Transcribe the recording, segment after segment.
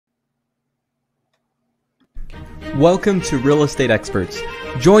Welcome to Real Estate Experts.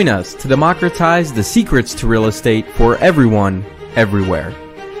 Join us to democratize the secrets to real estate for everyone, everywhere.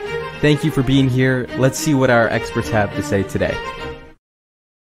 Thank you for being here. Let's see what our experts have to say today.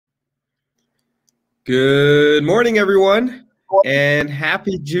 Good morning, everyone, and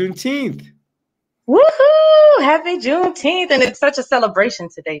happy Juneteenth. Woohoo! Happy Juneteenth, and it's such a celebration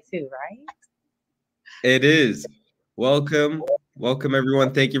today too, right? It is. Welcome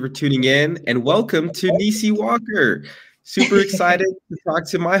everyone. Thank you for tuning in, and welcome to Nisi Walker. Super excited to talk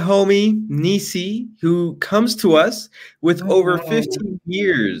to my homie Nisi, who comes to us with over 15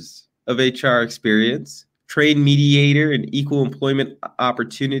 years of HR experience, trained mediator and equal employment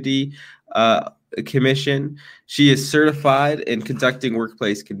opportunity commission. She is certified in conducting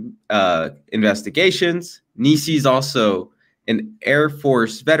workplace investigations. Nisi is also an Air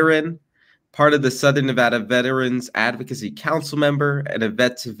Force veteran, part of the Southern Nevada Veterans Advocacy Council member, and a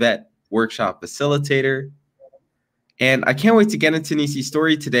vet-to-vet workshop facilitator. And I can't wait to get into Nisi's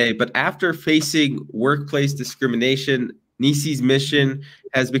story today, but after facing workplace discrimination, Nisi's mission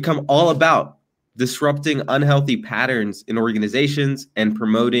has become all about disrupting unhealthy patterns in organizations and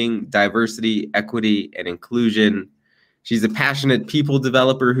promoting diversity, equity, and inclusion. She's a passionate people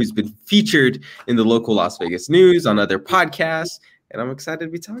developer who's been featured in the local Las Vegas news, on other podcasts, and I'm excited to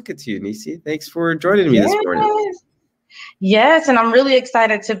be talking to you, Nisi. Thanks for joining me this morning. Yes, and I'm really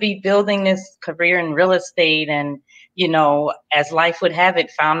excited to be building this career in real estate. And, you know, as life would have it,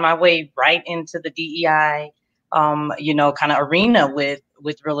 found my way right into the DEI, kind of arena with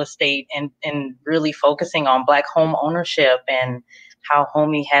real estate and really focusing on Black home ownership and how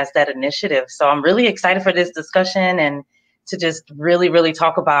HOME has that initiative. So I'm really excited for this discussion and to just really, really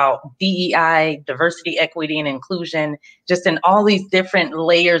talk about DEI, diversity, equity, and inclusion, just in all these different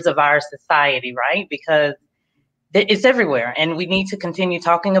layers of our society, right? Because it's everywhere, and we need to continue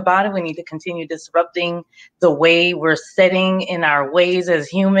talking about it. We need to continue disrupting the way we're setting in our ways as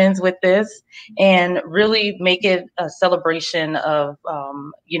humans with this, and really make it a celebration of,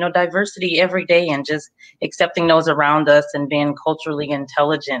 diversity every day, and just accepting those around us and being culturally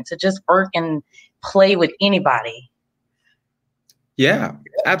intelligent to just work and play with anybody. Yeah,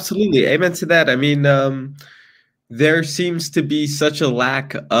 absolutely. Amen to that. I mean, there seems to be such a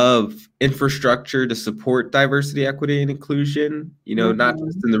lack of infrastructure to support diversity, equity, and inclusion, not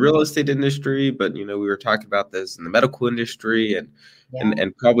just in the real estate industry, but, we were talking about this in the medical industry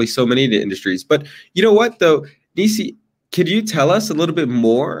and probably so many industries. But you know what, though, Nisi, could you tell us a little bit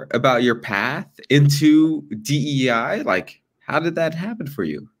more about your path into DEI? Like, how did that happen for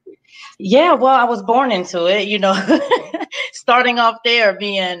you? Yeah, well, I was born into it, starting off there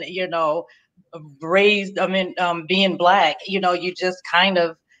being, raised, being Black, you just kind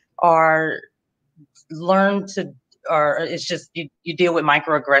of it's just, you deal with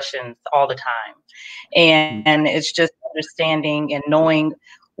microaggressions all the time. And it's just understanding and knowing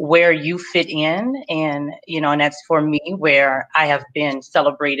where you fit in. And, and that's for me where I have been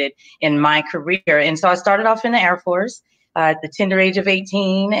celebrated in my career. And so I started off in the Air Force at the tender age of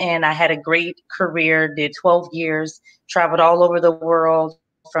 18, and I had a great career, did 12 years, traveled all over the world,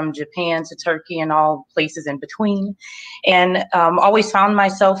 from Japan to Turkey and all places in between. And always found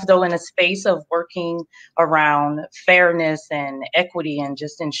myself, though, in a space of working around fairness and equity and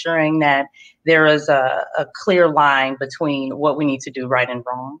just ensuring that there is a clear line between what we need to do right and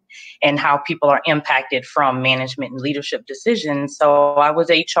wrong and how people are impacted from management and leadership decisions. So I was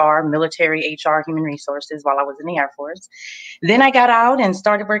HR, military HR, human resources while I was in the Air Force. Then I got out and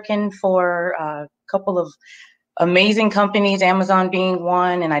started working for a couple of amazing companies, Amazon being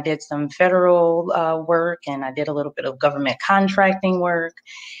one, and I did some federal work, and I did a little bit of government contracting work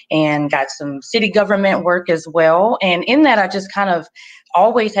and got some city government work as well. And in that, I just kind of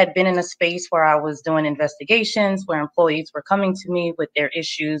always had been in a space where I was doing investigations, where employees were coming to me with their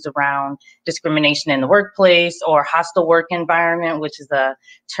issues around discrimination in the workplace or hostile work environment, which is a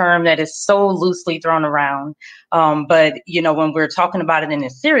term that is so loosely thrown around. But, when we're talking about it in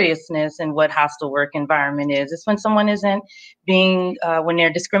its seriousness and what hostile work environment is, it's when someone isn't being, when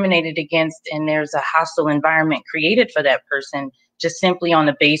they're discriminated against and there's a hostile environment created for that person, just simply on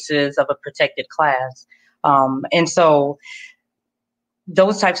the basis of a protected class. And so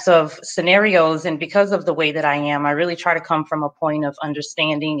those types of scenarios, and because of the way that I am, I really try to come from a point of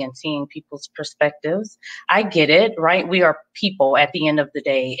understanding and seeing people's perspectives. I get it, right? We are people at the end of the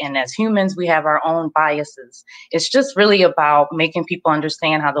day, and as humans, we have our own biases. It's just really about making people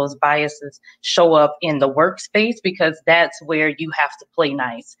understand how those biases show up in the workspace, because that's where you have to play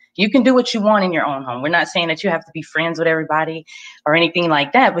nice. You can do what you want in your own home. We're not saying that you have to be friends with everybody or anything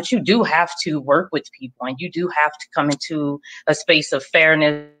like that, but you do have to work with people, and you do have to come into a space of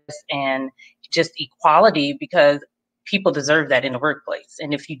fairness and just equality, because people deserve that in the workplace.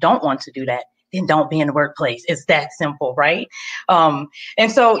 And if you don't want to do that, then don't be in the workplace. It's that simple, right? And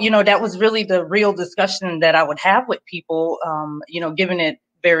so, that was really the real discussion that I would have with people, giving it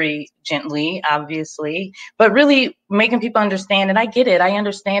very gently, obviously, but really making people understand. And I get it. I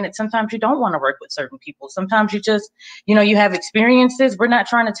understand that sometimes you don't want to work with certain people. Sometimes you just, you have experiences. We're not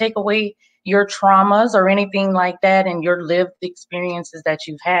trying to take away your traumas or anything like that and your lived experiences that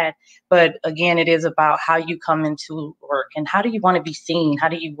you've had. But again, it is about how you come into work and how do you want to be seen? How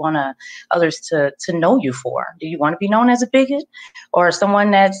do you want others to know you for? Do you want to be known as a bigot or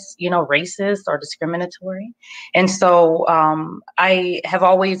someone that's, racist or discriminatory? And so I have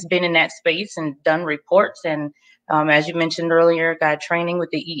always been in that space and done reports. And as you mentioned earlier, got training with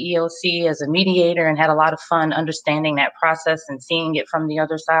the EEOC as a mediator and had a lot of fun understanding that process and seeing it from the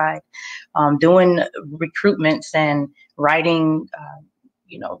other side, doing recruitments and writing,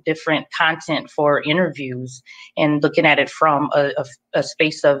 different content for interviews and looking at it from a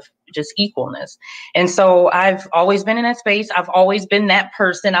space of just equalness. And so I've always been in that space. I've always been that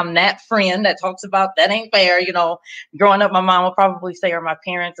person. I'm that friend that talks about that ain't fair. Growing up, my mom would probably say, or my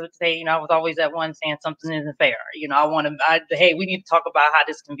parents would say, I was always that one saying something isn't fair. Hey, we need to talk about how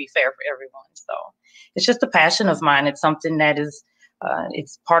this can be fair for everyone. So it's just a passion of mine. It's something that is,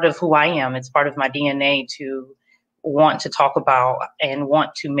 it's part of who I am. It's part of my DNA to want to talk about and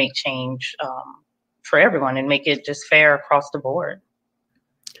want to make change for everyone and make it just fair across the board.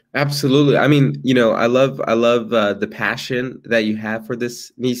 Absolutely. I mean, I love the passion that you have for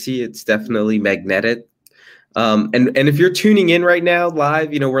this, Nisi. It's definitely magnetic. And if you're tuning in right now live,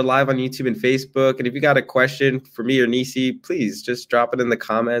 we're live on YouTube and Facebook. And if you got a question for me or Nisi, please just drop it in the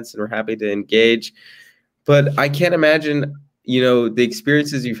comments and we're happy to engage. But I can't imagine, the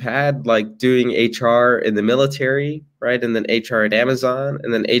experiences you've had, like doing HR in the military, right? And then HR at Amazon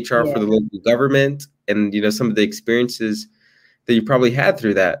and then HR for the local government and, some of the experiences that you probably had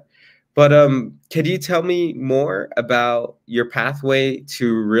through that. But can you tell me more about your pathway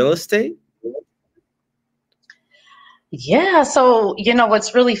to real estate? Yeah. So,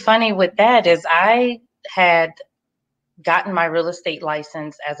 what's really funny with that is I had gotten my real estate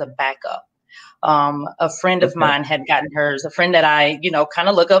license as a backup. A friend of mine had gotten hers, a friend that I, kind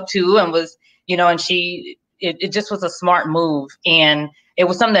of look up to and was, and it just was a smart move. And it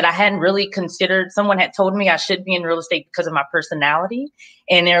was something that I hadn't really considered. Someone had told me I should be in real estate because of my personality.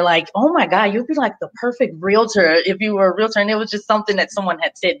 And they're like, oh my God, you'd be like the perfect realtor if you were a realtor. And it was just something that someone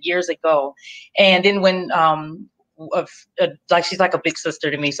had said years ago. And then when, she's like a big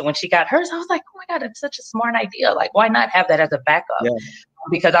sister to me. So when she got hers, I was like, oh my God, it's such a smart idea. Like, why not have that as a backup? Yeah.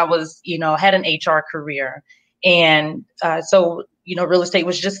 Because I was, had an HR career. And so, real estate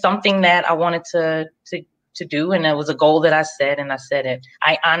was just something that I wanted to do. And it was a goal that I set, and I said it.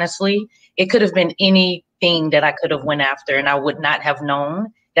 I honestly, it could have been anything that I could have went after, and I would not have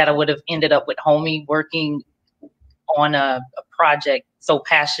known that I would have ended up with Homie working on a project so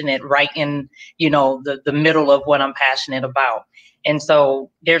passionate right in, the middle of what I'm passionate about. And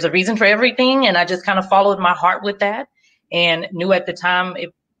so there's a reason for everything. And I just kind of followed my heart with that and knew at the time,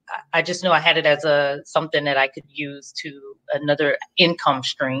 I just knew I had it as something that I could use to another income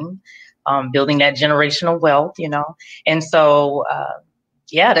stream, building that generational wealth, And so,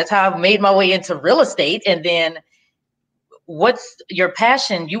 that's how I made my way into real estate. And then what's your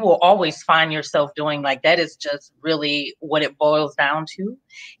passion, you will always find yourself doing. Like, that is just really what it boils down to.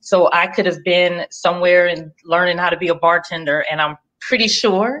 So I could have been somewhere and learning how to be a bartender, and I'm pretty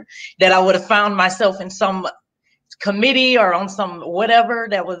sure that I would have found myself in some committee or on some whatever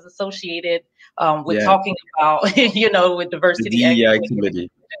that was associated with talking about, with diversity. The DEI committee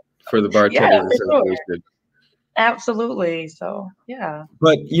for the Bartenders Association. Sure. Absolutely. So, yeah.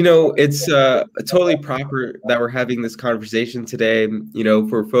 But, it's totally proper that we're having this conversation today,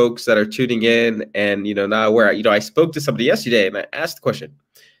 for folks that are tuning in and, not aware. I spoke to somebody yesterday and I asked the question,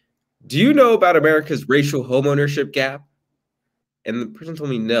 do you know about America's racial homeownership gap? And the person told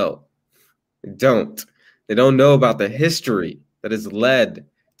me, no, they don't. They don't know about the history that has led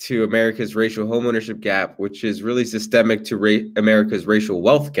to America's racial homeownership gap, which is really systemic to America's racial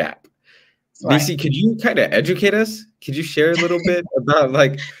wealth gap. Right. Nisi, could you kind of educate us? Could you share a little bit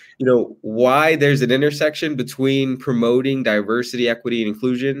about why there's an intersection between promoting diversity, equity, and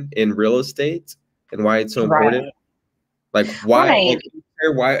inclusion in real estate and why it's so important? Like why,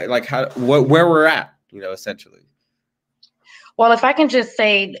 where we're at, essentially. Well, if I can just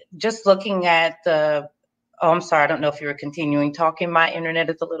say, just looking at I'm sorry, I don't know if you were continuing talking. My internet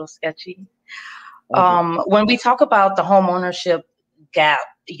is a little sketchy. Okay. When we talk about the home ownership gap,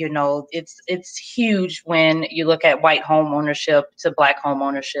 you know, it's huge when you look at white home ownership to Black home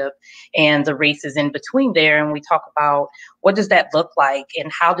ownership and the races in between there. And we talk about what does that look like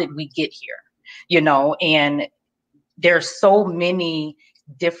and how did we get here, you know, and there's so many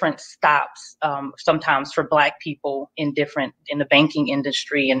different stops sometimes for Black people in the banking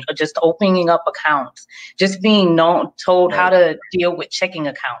industry and just opening up accounts, just being told how to deal with checking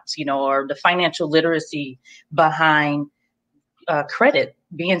accounts, you know, or the financial literacy behind credit,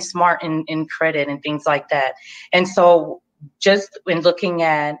 being smart in credit and things like that. And so just in looking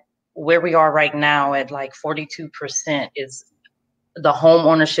at where we are right now at like 42% is the home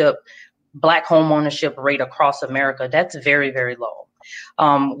ownership, Black home ownership rate across America, that's very, very low.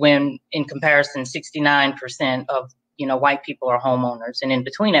 When in comparison, 69% of, you know, white people are homeowners. And in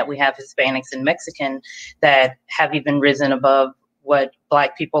between that, we have Hispanics and Mexican that have even risen above what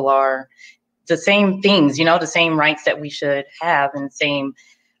Black people are. The same things, you know, the same rights that we should have and same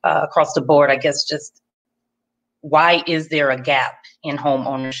across the board. I guess just why is there a gap in home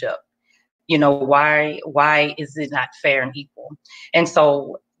ownership? You know, why is it not fair and equal? And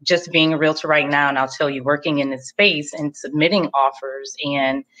so just being a realtor right now, and I'll tell you, working in this space and submitting offers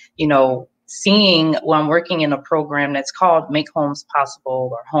and, you know, seeing I'm working in a program that's called Make Homes Possible,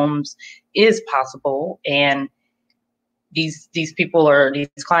 or Homes is Possible. And these people or these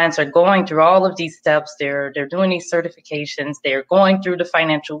clients are going through all of these steps. They're doing these certifications. They're going through the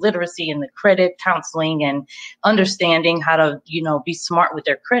financial literacy and the credit counseling and understanding how to, you know, be smart with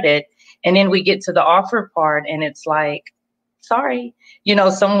their credit. And then we get to the offer part and it's like, sorry, you know,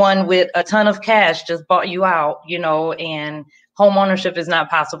 someone with a ton of cash just bought you out, you know, and home ownership is not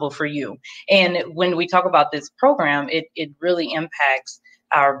possible for you. And when we talk about this program, it really impacts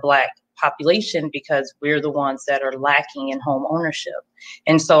our Black population because we're the ones that are lacking in home ownership.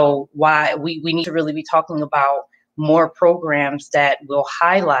 And so why we need to really be talking about more programs that will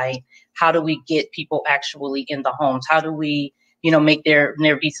highlight how do we get people actually in the homes? How do we, you know, make there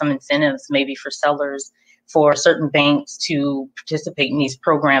be some incentives maybe for sellers, for certain banks to participate in these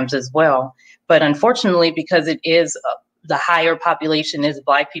programs as well. But unfortunately, because it is the higher population is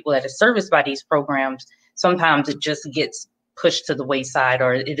Black people that is serviced by these programs, sometimes it just gets pushed to the wayside,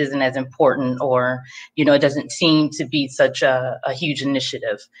 or it isn't as important, or, you know, it doesn't seem to be such a huge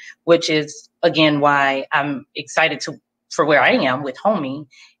initiative, which is, again, why I'm excited for where I am with Homie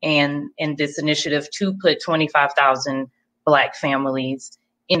and this initiative to put 25,000 Black families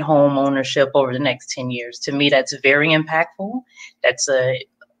in home ownership over the next 10 years. To me, that's very impactful. That's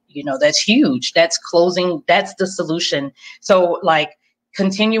that's huge. That's closing. That's the solution. So like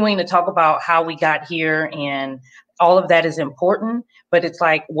continuing to talk about how we got here and all of that is important, but it's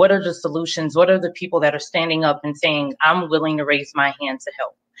like, what are the solutions? What are the people that are standing up and saying, I'm willing to raise my hand to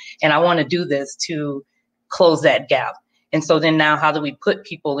help. And I want to do this to close that gap. And so then now how do we put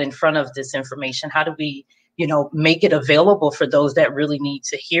people in front of this information? How do we, you know, make it available for those that really need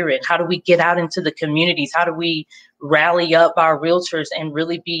to hear it? How do we get out into the communities? How do we rally up our realtors and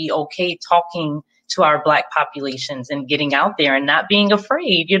really be okay talking to our Black populations and getting out there and not being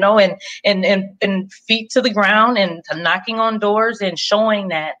afraid, you know, and feet to the ground and knocking on doors and showing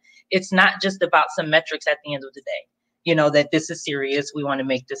that it's not just about some metrics at the end of the day, you know, that this is serious. We want to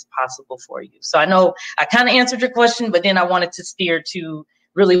make this possible for you. So I know I kind of answered your question, but then I wanted to steer to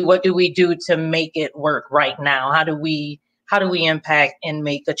really what do we do to make it work right now? How do we impact and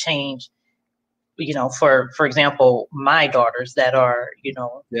make a change, you know, for example, my daughters that are, you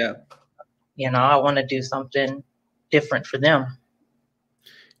know, I want to do something different for them.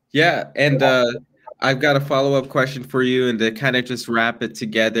 Yeah. And I've got a follow-up question for you, and to kind of just wrap it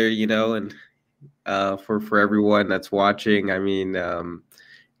together, you know, and for everyone that's watching, I mean,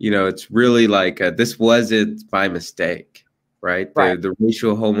 you know, it's really like this wasn't by mistake, right? The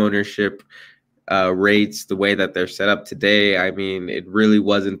racial homeownership rates, the way that they're set up today, I mean, it really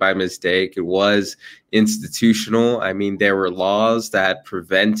wasn't by mistake. It was institutional. I mean, there were laws that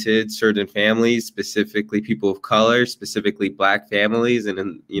prevented certain families, specifically people of color, specifically Black families, and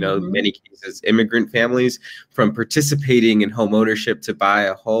in, you know, many cases, immigrant families, from participating in home ownership to buy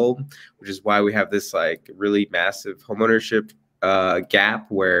a home, which is why we have this like really massive home ownership gap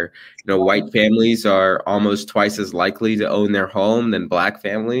where, you know, white families are almost twice as likely to own their home than Black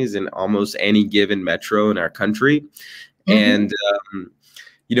families in almost any given metro in our country. And,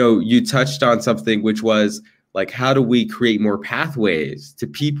 you know, you touched on something which was like, how do we create more pathways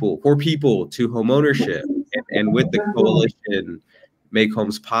for people to home ownership? And with the coalition, Make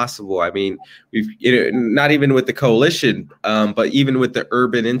Homes Possible, I mean, we've, you know, not even with the coalition, but even with the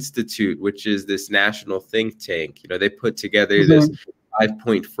Urban Institute, which is this national think tank, you know, they put together this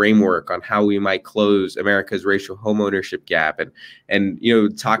 5-point framework on how we might close America's racial homeownership gap,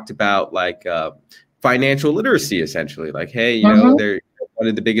 and talked about like financial literacy, essentially. Like, hey, there, one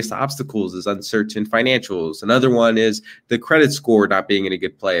of the biggest obstacles is uncertain financials. Another one is the credit score not being in a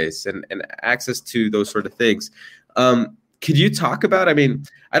good place, and access to those sort of things. Could you talk about, I mean,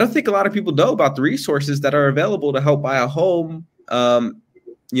 I don't think a lot of people know about the resources that are available to help buy a home,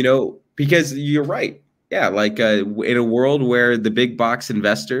 because you're right. Yeah, like in a world where the big box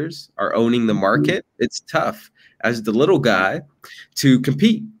investors are owning the market, it's tough as the little guy to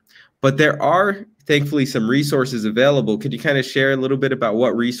compete. But there are thankfully some resources available. Could you kind of share a little bit about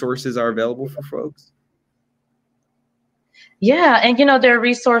what resources are available for folks? Yeah, and there are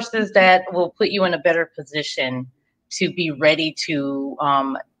resources that will put you in a better position to be ready to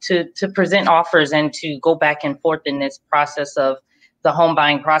present offers and to go back and forth in this process of the home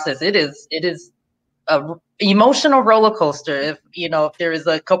buying process. It is a emotional roller coaster. If there is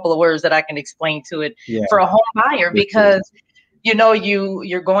a couple of words that I can explain to it for a home buyer, because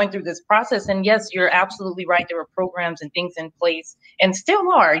you're going through this process, and yes, you're absolutely right. There were programs and things in place, and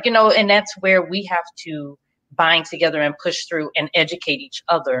still are, and that's where we have to bind together and push through and educate each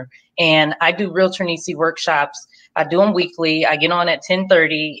other. And I do Realtor Nisi workshops. I do them weekly. I get on at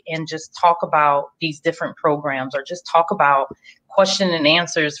 10:30 and just talk about these different programs, or just talk about question and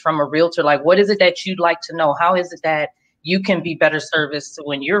answers from a realtor. Like, what is it that you'd like to know? How is it that you can be better serviced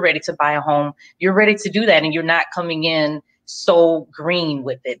when you're ready to buy a home? You're ready to do that, and you're not coming in so green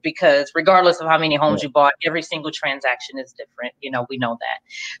with it, because regardless of how many homes you bought, every single transaction is different. We know that.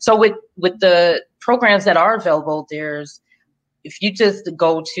 So with the programs that are available, if you just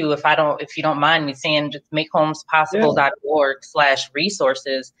go to, if you don't mind me saying, just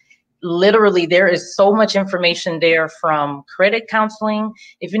makehomespossible.org/resources. Literally, there is so much information there, from credit counseling.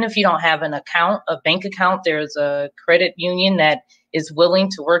 Even if you don't have a bank account, there's a credit union that is willing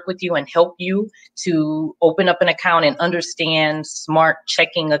to work with you and help you to open up an account and understand smart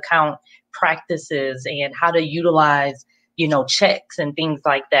checking account practices and how to utilize, checks and things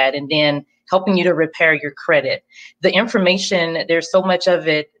like that. And then helping you to repair your credit. The information, there's so much of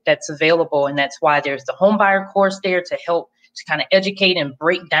it that's available. And that's why there's the home buyer course there to help to kind of educate and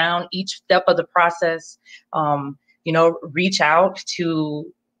break down each step of the process. Reach out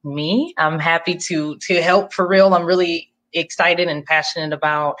to me. I'm happy to help, for real. I'm really excited and passionate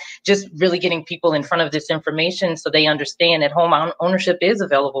about just really getting people in front of this information so they understand that home ownership is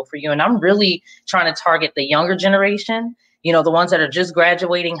available for you. And I'm really trying to target the younger generation, the ones that are just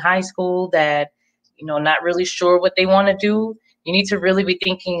graduating high school, that, not really sure what they want to do. You need to really be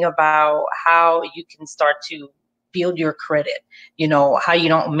thinking about how you can start to build your credit, how you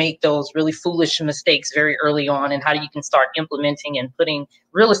don't make those really foolish mistakes very early on, and how you can start implementing and putting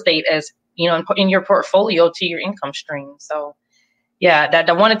real estate as, in your portfolio to your income stream. So yeah, that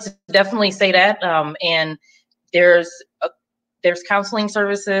I wanted to definitely say that. And there's counseling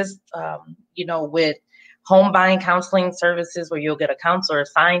services, with home buying counseling services, where you'll get a counselor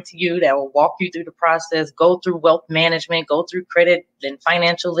assigned to you that will walk you through the process, go through wealth management, go through credit and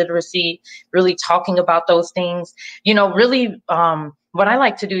financial literacy, really talking about those things. Really, what I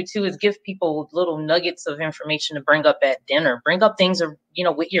like to do too is give people little nuggets of information to bring up at dinner, bring up things,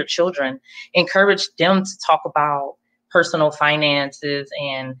 with your children, encourage them to talk about personal finances,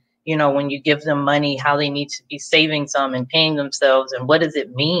 and when you give them money, how they need to be saving some and paying themselves, and what does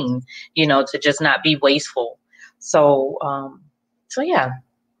it mean, to just not be wasteful. So yeah,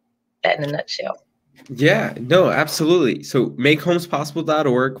 that in a nutshell. Yeah, no, absolutely. So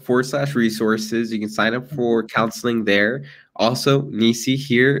makehomespossible.org/resources. You can sign up for counseling there. Also, Nisi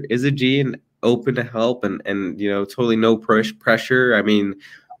here is a G and open to help, and totally no pressure. I mean,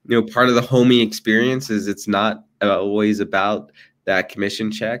 part of the homie experience is it's not always about that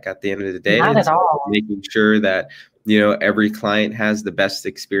commission check at the end of the day. Not at all. Making sure that every client has the best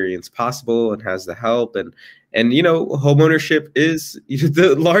experience possible and has the help, and homeownership is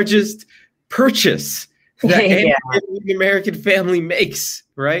the largest purchase that any American family makes,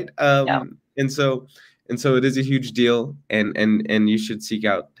 right? And so it is a huge deal, and you should seek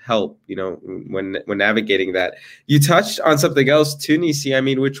out help, when navigating that. You touched on something else too, Nisi,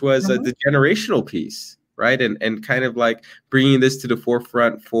 which was the generational piece. Right. And kind of like bringing this to the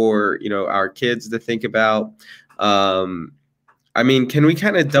forefront for, our kids to think about. Can we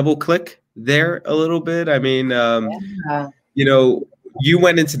kind of double click there a little bit? You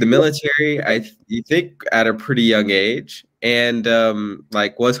went into the military, you think at a pretty young age. And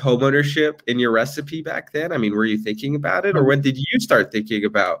was homeownership in your recipe back then? Were you thinking about it, or when did you start thinking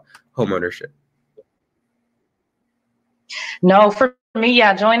about homeownership? No, for me,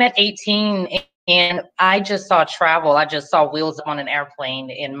 I joined at 18. And I just saw travel. I just saw wheels on an airplane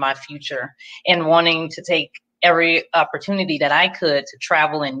in my future, and wanting to take every opportunity that I could to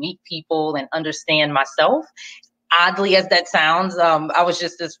travel and meet people and understand myself. Oddly as that sounds, I was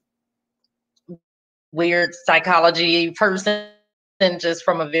just this weird psychology person, just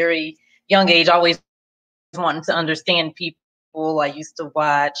from a very young age, always wanting to understand people. I used to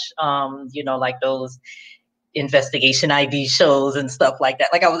watch, like those investigation ID shows and stuff like that.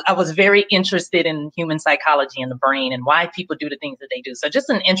 Like I was very interested in human psychology and the brain and why people do the things that they do. So just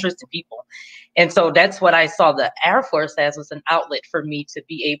an interest in people. And so that's what I saw the Air Force as, was an outlet for me to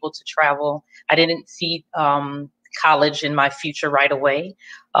be able to travel. I didn't see college in my future right away.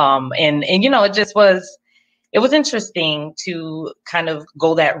 And it was interesting to kind of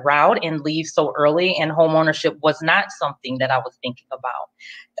go that route and leave so early, and home ownership was not something that I was thinking about.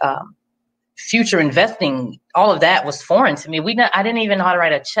 Future investing, all of that was foreign to me. I didn't even know how to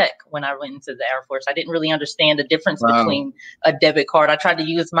write a check when I went into the Air Force. I didn't really understand the difference between a debit card. I tried to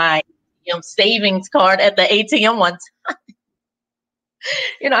use my savings card at the ATM once.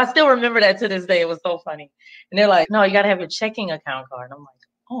 I still remember that to this day. It was so funny. And they're like, no, you got to have your checking account card. I'm like,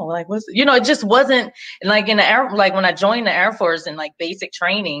 oh, like what's, it just wasn't like in the air, like when I joined the Air Force and like basic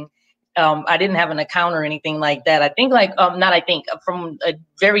training, I didn't have an account or anything like that. I think from a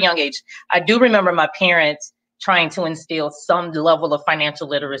very young age, I do remember my parents trying to instill some level of financial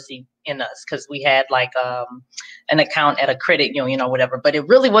literacy in us, because we had like an account at a credit union or whatever, but it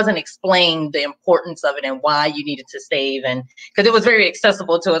really wasn't explained the importance of it and why you needed to save. And because it was very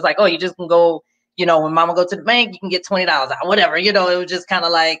accessible to us, like, oh, you just can go, when mama go to the bank, you can get $20 out, whatever, it was just kind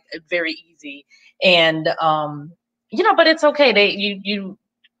of like very easy. And, but it's okay. They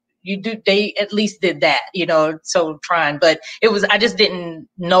at least did that, so trying, but I just didn't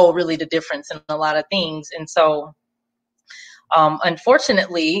know really the difference in a lot of things. And so,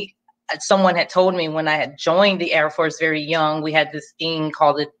 unfortunately, someone had told me when I had joined the Air Force very young, we had this thing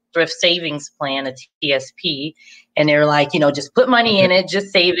called the Thrift Savings Plan, a TSP. And they were like, just put money in it,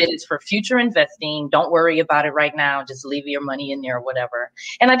 just save it. It's for future investing. Don't worry about it right now. Just leave your money in there or whatever.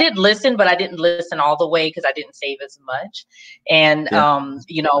 And I did listen, but I didn't listen all the way because I didn't save as much. And,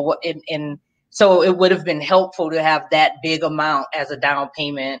 so it would have been helpful to have that big amount as a down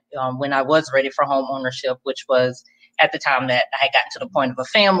payment when I was ready for home ownership, which was at the time that I had gotten to the point of a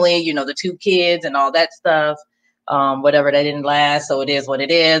family, the 2 kids and all that stuff. Whatever, that didn't last, so it is what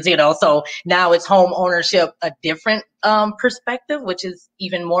it is, so now it's home ownership, a different perspective, which is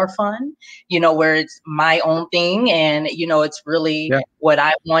even more fun, where it's my own thing, and it's really what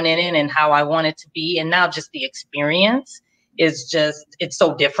I want in it and how I want it to be. And now just the experience is it's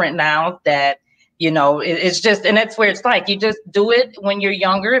so different now that it's just, and that's where it's like, you just do it when you're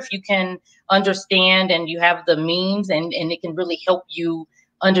younger, if you can understand and you have the means, and it can really help you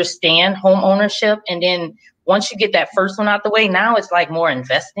understand home ownership. And then once you get that first one out the way, now it's like more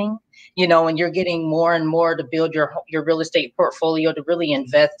investing, and you're getting more and more to build your real estate portfolio, to really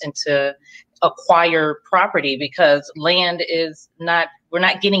invest into acquire property, because land is not, we're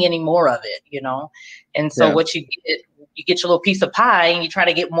not getting any more of it, And so what you get your little piece of pie and you try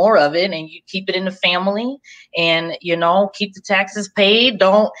to get more of it, and you keep it in the family, and, keep the taxes paid.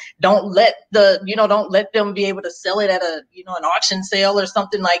 Don't let don't let them be able to sell it at an auction sale or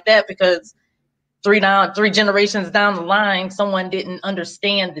something like that, because 3 generations down the line, someone didn't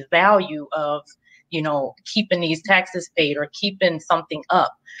understand the value of, keeping these taxes paid or keeping something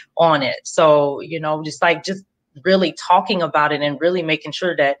up on it. So, just really talking about it and really making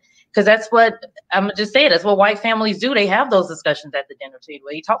sure that, because that's what I'm gonna just say, that's what white families do. They have those discussions at the dinner table.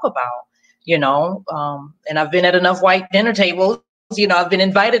 They talk about, and I've been at enough white dinner tables. I've been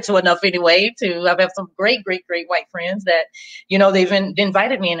invited to enough anyway. I've had some great, great, great white friends that, they've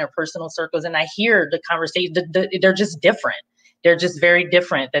invited me in their personal circles, and I hear the conversation. They're just different. They're just very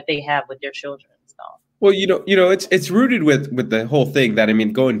different that they have with their children. So. Well, it's rooted with the whole thing that,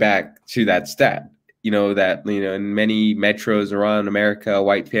 going back to that stat, that, in many metros around America,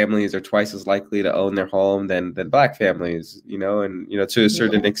 white families are twice as likely to own their home than black families, and, to a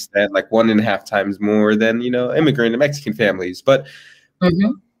certain extent, like 1.5 times more than, immigrant and Mexican families. But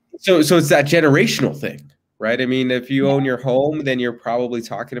so it's that generational thing, right? If you own your home, then you're probably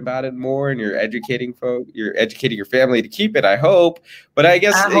talking about it more, and you're educating your family to keep it, I hope. But I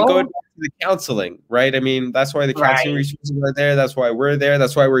guess going back to the counseling, right? That's why the counseling resources are there. That's why we're there.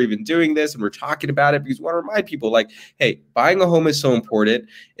 That's why we're even doing this, and we're talking about it, because we want to remind people, like, hey, buying a home is so important.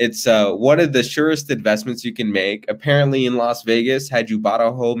 It's one of the surest investments you can make. Apparently in Las Vegas, had you bought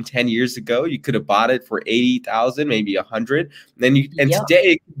a home 10 years ago, you could have bought it for $80,000, maybe $100,000. And today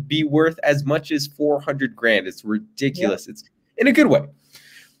it could be worth as much as $400,000. It's ridiculous. It's in a good way.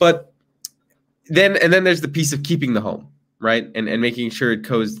 But then there's the piece of keeping the home, right? And making sure it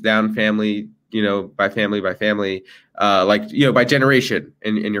goes down family, by family, by generation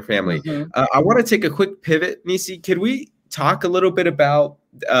in your family. Mm-hmm. I want to take a quick pivot, Nisi. Could we talk a little bit about,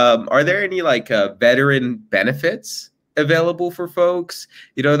 are there any veteran benefits available for folks,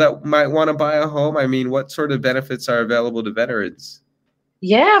 that might want to buy a home? I mean, what sort of benefits are available to veterans?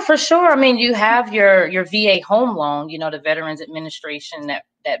 Yeah, for sure. I mean, you have your VA home loan, the Veterans Administration that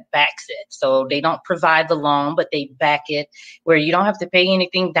backs it. So they don't provide the loan, but they back it where you don't have to pay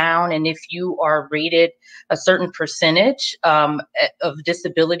anything down. And if you are rated a certain percentage of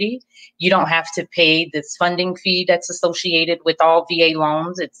disability, you don't have to pay this funding fee that's associated with all VA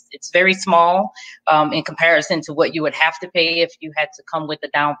loans. It's very small in comparison to what you would have to pay if you had to come with a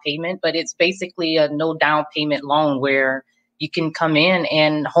down payment. But it's basically a no down payment loan where you can come in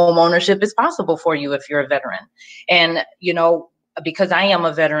and home ownership is possible for you if you're a veteran. And, because I am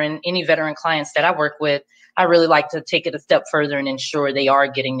a veteran, any veteran clients that I work with, I really like to take it a step further and ensure they are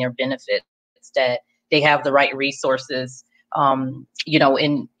getting their benefits, that they have the right resources,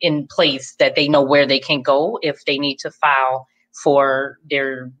 in place, that they know where they can go if they need to file for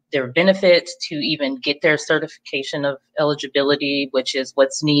their benefits, to even get their certification of eligibility, which is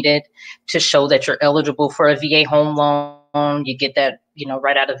what's needed to show that you're eligible for a VA home loan. You get that,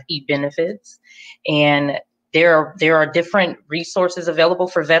 right out of eBenefits. And there are different resources available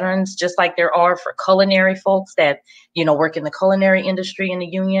for veterans, just like there are for culinary folks that, work in the culinary industry in the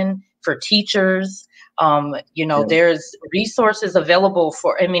union, for teachers. There's resources available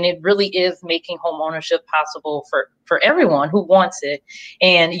it really is making home ownership possible for everyone who wants it.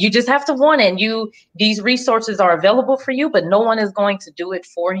 And you just have to want it. And these resources are available for you, but no one is going to do it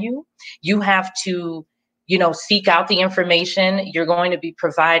for you. You have to, seek out the information. You're going to be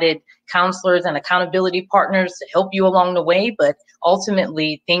provided counselors and accountability partners to help you along the way. But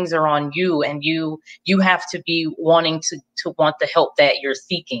ultimately, things are on you, and you have to be wanting to want the help that you're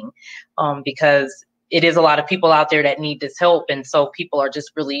seeking, because it is a lot of people out there that need this help. And so people are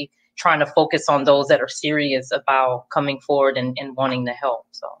just really trying to focus on those that are serious about coming forward and wanting the help.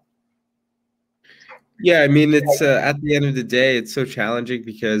 So. Yeah, I mean, it's at the end of the day, it's so challenging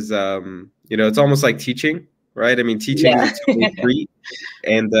because, it's almost like teaching, right? I mean, teaching is totally free.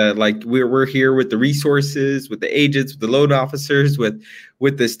 And we're here with the resources, with the agents, with the loan officers, with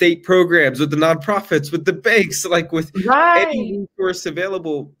the state programs, with the nonprofits, with the banks, with any resource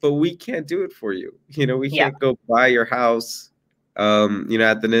available, but we can't do it for you. We can't go buy your house. At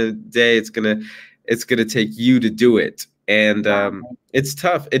the end of the day, it's gonna take you to do it. And it's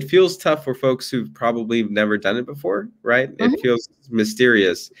tough. It feels tough for folks who've probably never done it before, right? Mm-hmm. It feels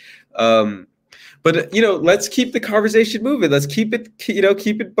mysterious. But let's keep the conversation moving. Let's keep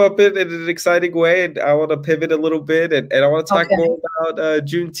it bumping in an exciting way. And I want to pivot a little bit, and I want to talk more about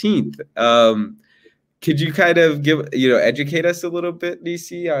Juneteenth. Could you kind of educate us a little bit,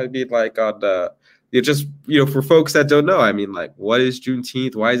 Nisi? I mean, on for folks that don't know, I mean, what is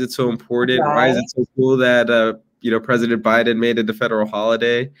Juneteenth? Why is it so important? Right. Why is it so cool that President Biden made it a federal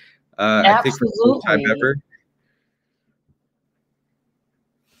holiday? I think for the first time ever.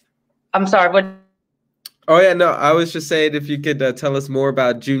 I'm sorry, what? Oh, yeah, no, I was just saying if you could tell us more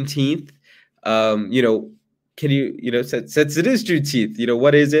about Juneteenth. Can you, since it is Juneteenth,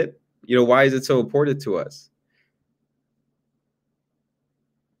 what is it? Why is it so important to us?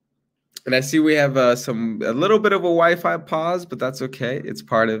 And I see we have a little bit of a Wi-Fi pause, but that's okay. It's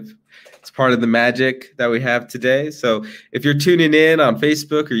part of the magic that we have today. So if you're tuning in on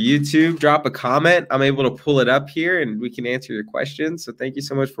Facebook or YouTube, drop a comment. I'm able to pull it up here and we can answer your questions. So thank you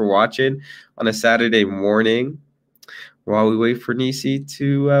so much for watching on a Saturday morning while we wait for Nisi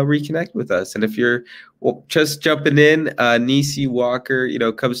to reconnect with us. And if you're just jumping in, Nisi Walker,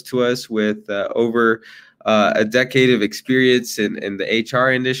 comes to us with over a decade of experience in the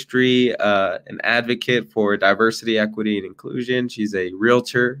HR industry, an advocate for diversity, equity, and inclusion. She's a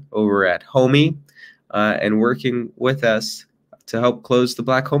realtor over at HOME and working with us to help close the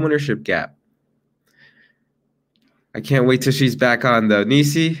Black homeownership gap. I can't wait till she's back on, though.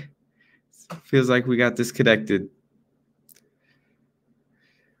 Nisi, feels like we got disconnected.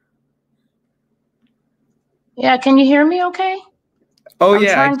 Yeah, can you hear me okay? Oh, I'm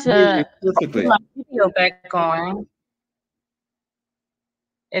yeah. trying to get my video back going.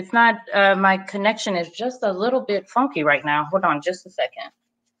 It's not, my connection is just a little bit funky right now. Hold on just a second.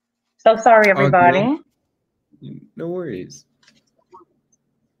 So sorry, everybody. Okay. No worries.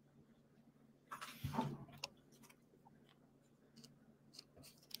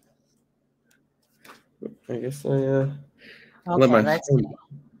 I guess let my phone.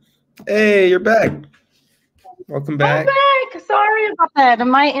 Hey, you're back. Welcome back. I'm back. Sorry. sorry about that.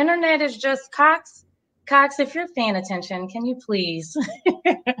 My internet is just Cox. Cox, if you're paying attention, can you please?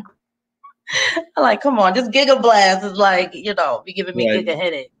 Like, come on, this Giga Blast is like, be giving me Right. Giga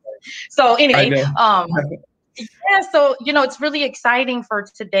headache. So I anyway, know. yeah, so it's really exciting for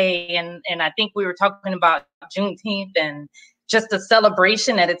today, and I think we were talking about Juneteenth and just a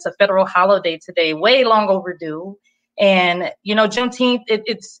celebration that it's a federal holiday today, way long overdue. And Juneteenth,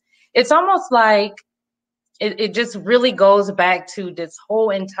 it's almost like it just really goes back to this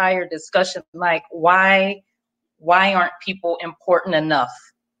whole entire discussion, like why aren't people important enough?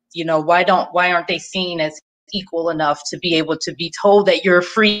 Why aren't they seen as equal enough to be able to be told that you're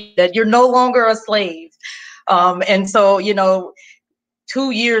free, that you're no longer a slave? And so,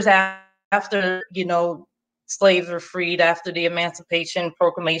 2 years after, slaves were freed, after the Emancipation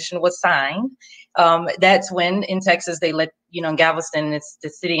Proclamation was signed, that's when in Texas they let, in Galveston, it's the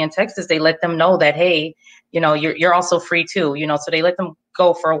city in Texas, they let them know that, hey, you're also free too, so they let them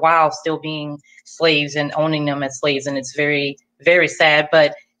go for a while still being slaves and owning them as slaves. And it's very, very sad.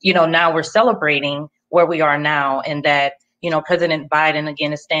 But, now we're celebrating where we are now, and that, President Biden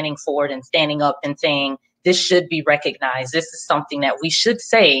again is standing forward and standing up and saying, this should be recognized. This is something that we should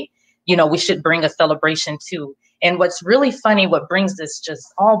say, we should bring a celebration to. And what's really funny, what brings this just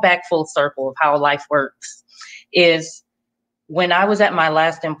all back full circle of how life works, is when I was at my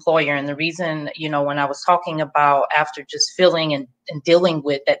last employer, and the reason, when I was talking about after just feeling and dealing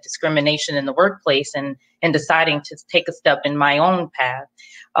with that discrimination in the workplace and deciding to take a step in my own path,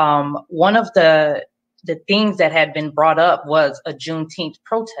 one of the things that had been brought up was a Juneteenth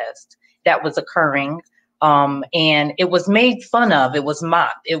protest that was occurring. And it was made fun of. It was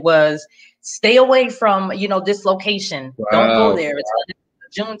mocked. It was, stay away from, this location. Wow. Don't go there. It's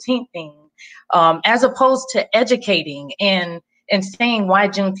a Juneteenth thing. As opposed to educating and saying why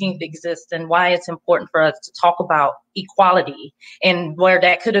Juneteenth exists and why it's important for us to talk about equality, and where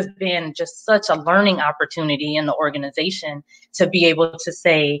that could have been just such a learning opportunity in the organization to be able to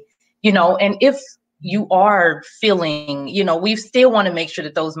say, and if you are feeling, we still want to make sure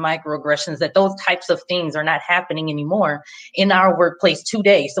that those microaggressions, that those types of things are not happening anymore in our workplace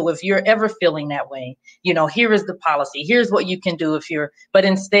today. So if you're ever feeling that way, here is the policy, here's what you can do but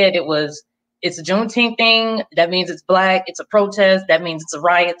instead it's a Juneteenth thing. That means it's Black. It's a protest. That means it's a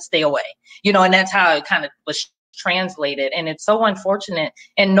riot. Stay away. And that's how it kind of was translated. And it's so unfortunate.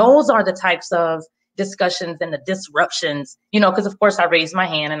 And those are the types of discussions and the disruptions, because of course I raised my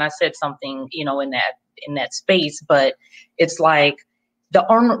hand and I said something, in that space. But it's like the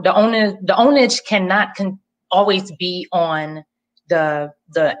onus cannot always be on the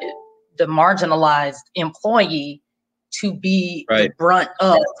marginalized employee to be right. The brunt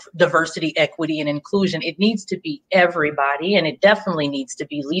of diversity, equity, and inclusion. It needs to be everybody, and it definitely needs to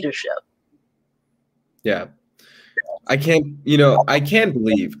be leadership. Yeah. I can't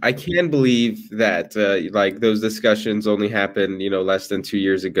believe that like those discussions only happened, less than 2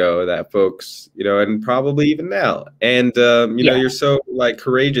 years ago, that folks, and probably even now. And, you're so like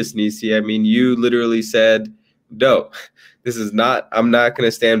courageous, Nisi. I mean, you literally said, no, I'm not going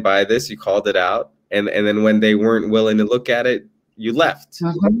to stand by this. You called it out. And then when they weren't willing to look at it, you left,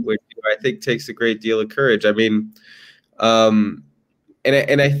 which I think takes a great deal of courage. I mean, I'm going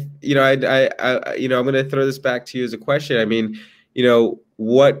to throw this back to you as a question. I mean,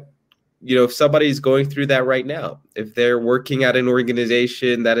 if somebody's going through that right now, if they're working at an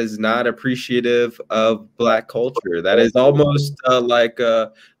organization that is not appreciative of Black culture, that is almost like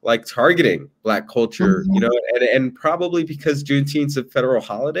targeting Black culture, and probably because Juneteenth's a federal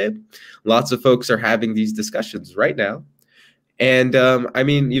holiday, lots of folks are having these discussions right now. And I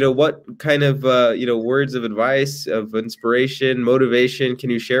mean, what kind of, words of advice, of inspiration, motivation can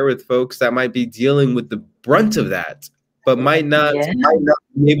you share with folks that might be dealing with the brunt of that, but might not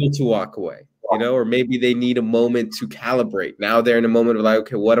be able to walk away, or maybe they need a moment to calibrate. Now they're in a moment of like,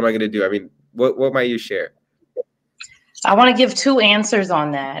 okay, what am I going to do? I mean, what might you share? I want to give two answers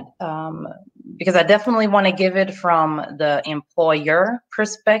on that, because I definitely want to give it from the employer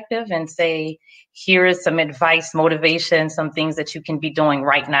perspective and say, here is some advice, motivation, some things that you can be doing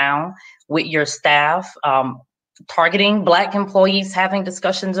right now with your staff, targeting Black employees, having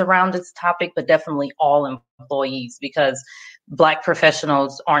discussions around this topic, but definitely all employees, because Black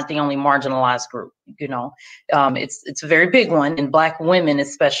professionals aren't the only marginalized group. It's a very big one, and Black women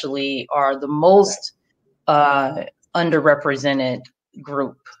especially are the most underrepresented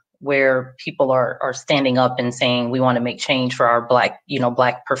group where people are standing up and saying we want to make change for our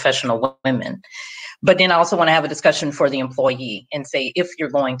Black professional women. But then I also want to have a discussion for the employee and say, if you're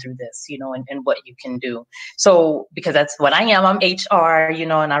going through this, and what you can do. So, because that's what I am, I'm HR,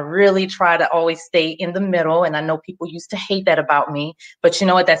 and I really try to always stay in the middle. And I know people used to hate that about me, but you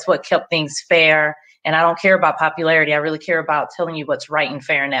know what? That's what kept things fair. And I don't care about popularity. I really care about telling you what's right and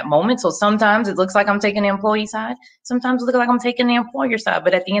fair in that moment. So sometimes it looks like I'm taking the employee side. Sometimes it looks like I'm taking the employer side.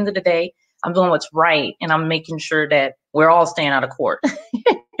 But at the end of the day, I'm doing what's right. And I'm making sure that we're all staying out of court.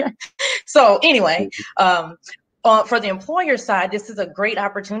 So anyway, for the employer side, this is a great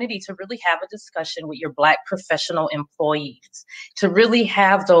opportunity to really have a discussion with your Black professional employees, to really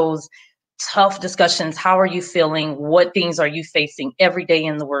have those tough discussions. How are you feeling? What things are you facing every day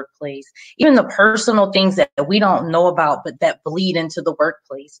in the workplace? Even the personal things that we don't know about, but that bleed into the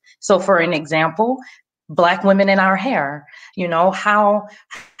workplace. So for an example, Black women in our hair,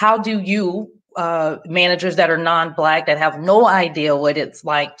 how do you managers that are non-Black, that have no idea what it's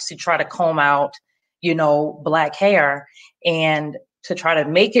like to try to comb out, Black hair, and to try to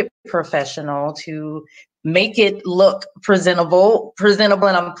make it professional, to make it look presentable, and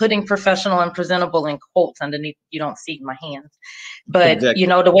I'm putting professional and presentable in quotes underneath. You don't see my hands, but Exactly.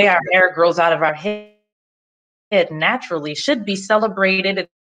 the way our hair grows out of our head naturally should be celebrated.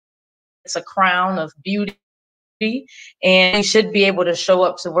 It's a crown of beauty. And we should be able to show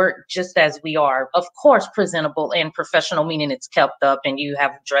up to work just as we are. Of course, presentable and professional, meaning it's kept up and you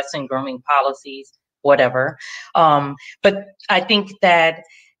have dress and grooming policies, whatever. But I think that,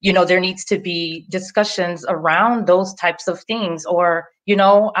 there needs to be discussions around those types of things, or,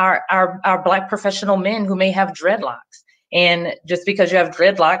 our Black professional men who may have dreadlocks. And just because you have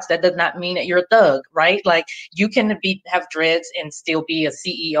dreadlocks, that does not mean that you're a thug, right? Like, you can have dreads and still be a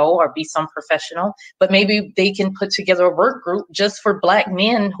CEO or be some professional, but maybe they can put together a work group just for Black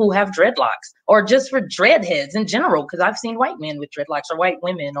men who have dreadlocks, or just for dreadheads in general, because I've seen white men with dreadlocks, or white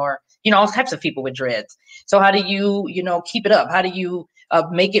women, or, all types of people with dreads. So how do you, keep it up? How do you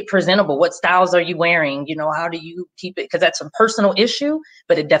make it presentable? What styles are you wearing? How do you keep it? Because that's a personal issue,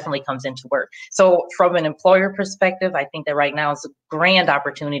 but it definitely comes into work. So from an employer perspective, I think that right now is a grand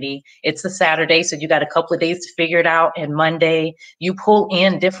opportunity. It's a Saturday, so you got a couple of days to figure it out. And Monday, you pull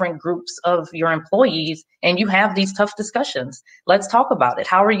in different groups of your employees and you have these tough discussions. Let's talk about it.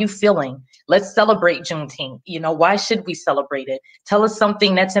 How are you feeling? Let's celebrate Juneteenth. Why should we celebrate it? Tell us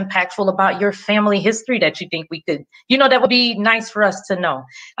something that's impactful about your family history that you think we could, that would be nice for us to know.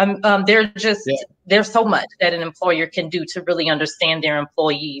 There's so much that an employer can do to really understand their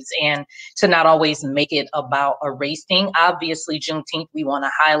employees, and to not always make it about a race thing. Obviously, Juneteenth, we want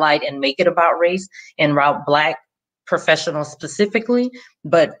to highlight and make it about race and about Black professionals specifically,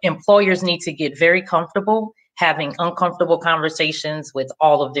 but employers need to get very comfortable having uncomfortable conversations with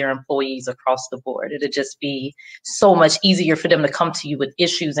all of their employees across the board. It'll just be so much easier for them to come to you with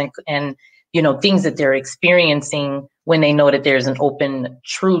issues and things that they're experiencing when they know that there's an open,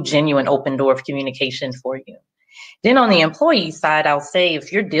 true, genuine open door of communication for you. Then on the employee side, I'll say,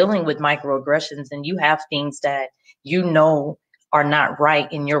 if you're dealing with microaggressions and you have things that are not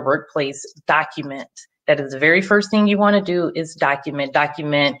right in your workplace, document. That is the very first thing you want to do, is document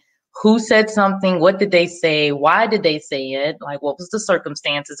who said something, what did they say, why did they say it, like what was the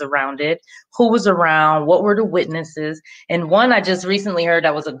circumstances around it, who was around, what were the witnesses. And one I just recently heard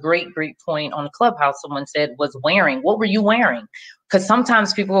that was a great point on Clubhouse, someone said, was wearing. What were you wearing? Because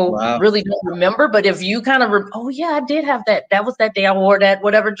sometimes people really don't remember, but if you kind of, oh yeah, I did have that. That was that day I wore that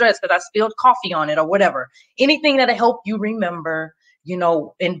whatever dress because I spilled coffee on it or whatever. Anything that'll help you remember,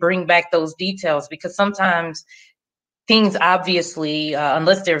 and bring back those details, because sometimes things, obviously,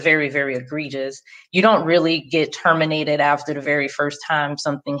 unless they're very, very egregious, you don't really get terminated after the very first time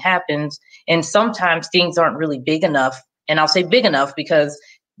something happens. And sometimes things aren't really big enough. And I'll say big enough because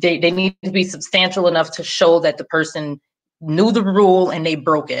they need to be substantial enough to show that the person knew the rule and they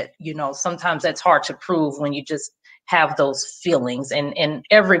broke it. Sometimes that's hard to prove when you just have those feelings. And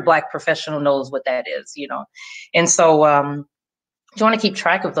every Black professional knows what that is, And so, you want to keep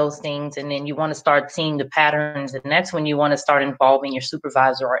track of those things, and then you want to start seeing the patterns, and that's when you want to start involving your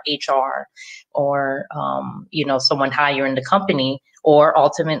supervisor or HR or someone higher in the company, or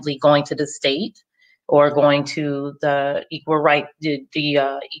ultimately going to the state or going to the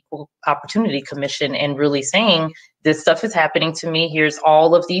Equal Opportunity Commission and really saying, this stuff is happening to me. Here's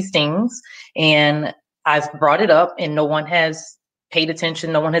all of these things, and I've brought it up and no one has paid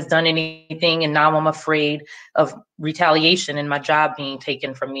attention. No one has done anything. And now I'm afraid of retaliation and my job being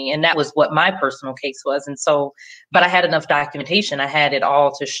taken from me. And that was what my personal case was. And so, but I had enough documentation. I had it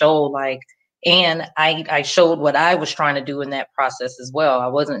all to show, like, And I showed what I was trying to do in that process as well. I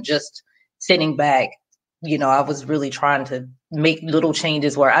wasn't just sitting back. I was really trying to make little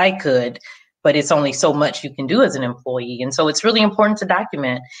changes where I could, but it's only so much you can do as an employee. And so it's really important to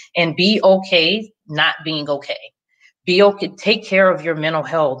document and be okay not being okay. Be okay, take care of your mental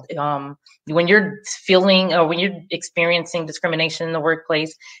health. When you're feeling or when you're experiencing discrimination in the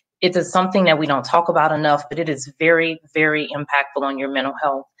workplace, it is something that we don't talk about enough, but it is very, very impactful on your mental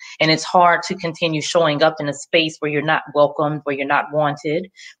health. And it's hard to continue showing up in a space where you're not welcomed, where you're not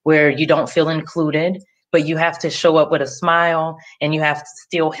wanted, where you don't feel included, but you have to show up with a smile and you have to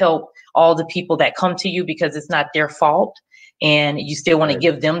still help all the people that come to you because it's not their fault. And you still want to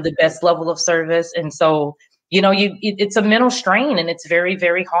give them the best level of service. And so, it's a mental strain, and it's very,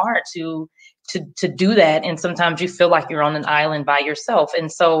 very hard to do that. And sometimes you feel like you're on an island by yourself. And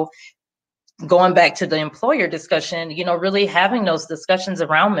so going back to the employer discussion, really having those discussions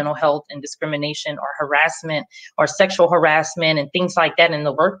around mental health and discrimination or harassment or sexual harassment and things like that in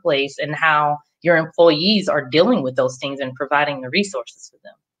the workplace, and how your employees are dealing with those things and providing the resources for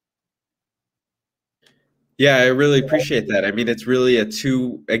them. Yeah, I really appreciate that. I mean, it's really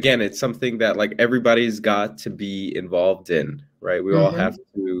again, it's something that like everybody's got to be involved in, right? We all have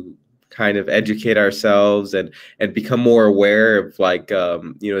to kind of educate ourselves and become more aware of like,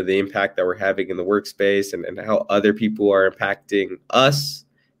 the impact that we're having in the workspace and how other people are impacting us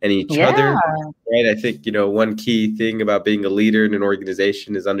and each other, right? I think, one key thing about being a leader in an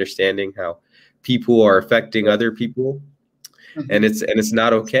organization is understanding how people are affecting other people. And it's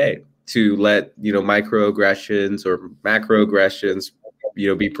not okay to let, microaggressions or macroaggressions,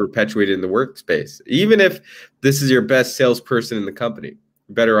 be perpetuated in the workspace. Even if this is your best salesperson in the company,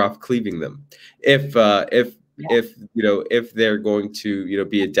 you're better off cleaving them. If they're going to,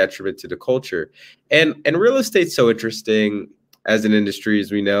 be a detriment to the culture. And real estate's so interesting as an industry,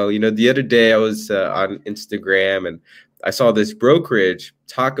 as we know. The other day I was on Instagram and I saw this brokerage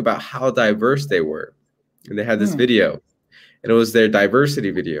talk about how diverse they were. And they had this video. And it was their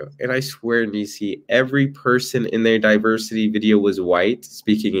diversity video. And I swear, Nisi, every person in their diversity video was white,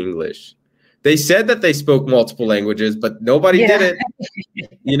 speaking English. They said that they spoke multiple languages, but nobody did it.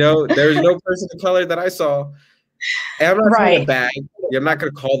 There's no person of color that I saw. And I'm not trying to bag. I'm not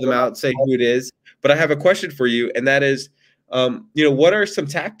going to call them out and say who it is. But I have a question for you, and that is, what are some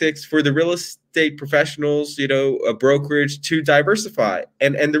tactics for the real estate professionals, a brokerage to diversify?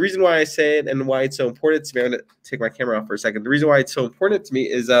 And the reason why I say it and why it's so important to me, I'm going to take my camera off for a second. The reason why it's so important to me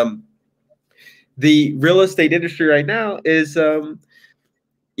is the real estate industry right now is,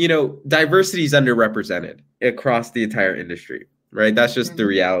 diversity is underrepresented across the entire industry, right? That's just the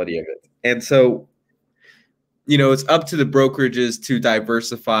reality of it. And so, it's up to the brokerages to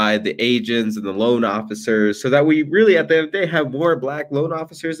diversify the agents and the loan officers so that we really, at the end of the day, have more Black loan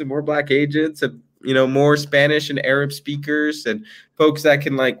officers and more Black agents and, more Spanish and Arab speakers and folks that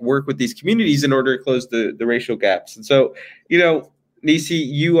can like work with these communities in order to close the racial gaps. And so, Nisi,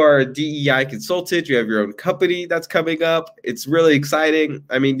 you are a DEI consultant. You have your own company that's coming up. It's really exciting.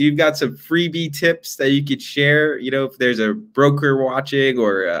 I mean, you've got some freebie tips that you could share, if there's a broker watching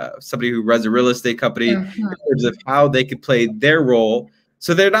or somebody who runs a real estate company in terms of how they could play their role.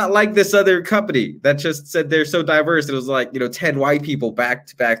 So they're not like this other company that just said they're so diverse. It was like, 10 white people back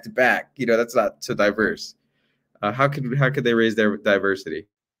to back to back. That's not so diverse. How could they raise their diversity?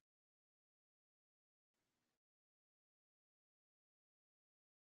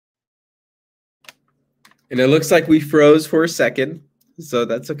 And it looks like we froze for a second, so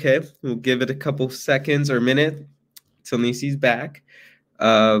that's okay. We'll give it a couple seconds or a minute till Nisi's back.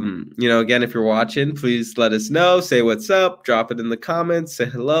 Again, if you're watching, please let us know. Say what's up. Drop it in the comments. Say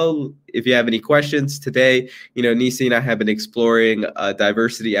hello. If you have any questions today, Nisi and I have been exploring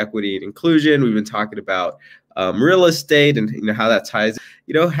diversity, equity, and inclusion. We've been talking about real estate and how that ties.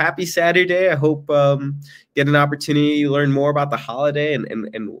 Happy Saturday. I hope get an opportunity to learn more about the holiday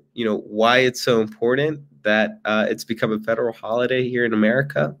and why it's so important that it's become a federal holiday here in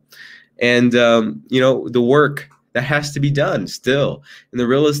America, and the work that has to be done still in the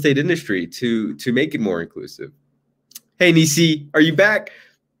real estate industry to make it more inclusive. Hey, Nisi, are you back?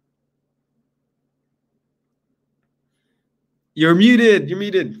 You're muted. You're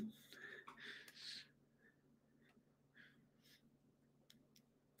muted.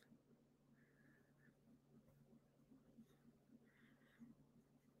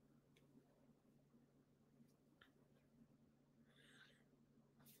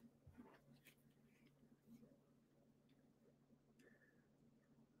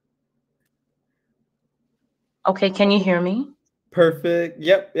 Okay, can you hear me? Perfect.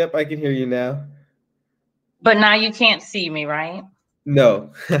 Yep, I can hear you now. But now you can't see me, right? No.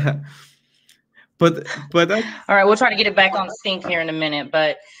 but that's, all right, we'll try to get it back on sync here in a minute.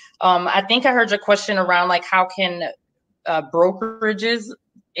 But I think I heard your question around like how can brokerages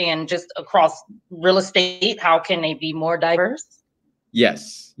and just across real estate, how can they be more diverse?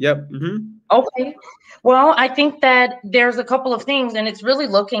 yes. Yep. Mm-hmm. Okay. Well, I think that there's a couple of things, and it's really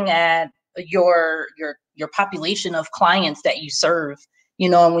looking at your population of clients that you serve. You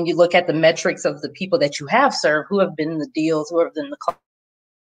know, and when you look at the metrics of the people that you have served, who have been in the deals, who have been the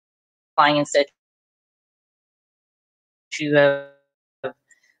clients that you have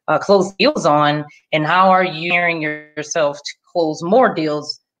closed deals on, and how are you preparing yourself to close more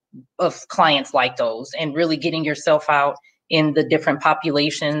deals of clients like those, and really getting yourself out in the different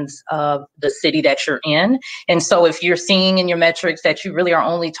populations of the city that you're in. And so if you're seeing in your metrics that you really are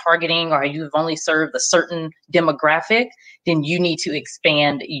only targeting, or you've only served a certain demographic, then you need to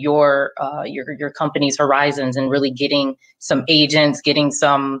expand your company's horizons, and really getting some agents, getting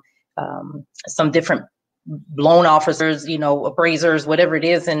some different loan officers, you know, appraisers, whatever it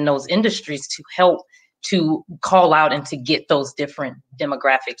is in those industries, to help to call out and to get those different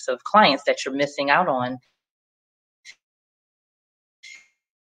demographics of clients that you're missing out on.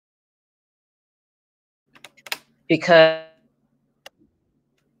 Because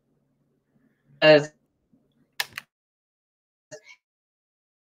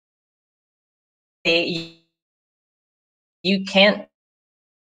you can't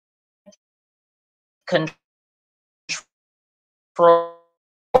control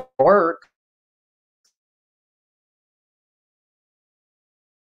work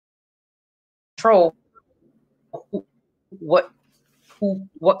control what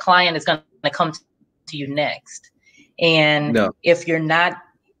client is going to come to you next. And if you're not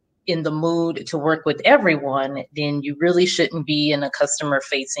in the mood to work with everyone, then you really shouldn't be in a customer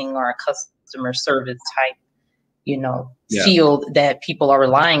facing or a customer service type, you know, field that people are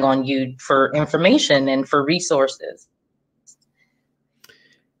relying on you for information and for resources.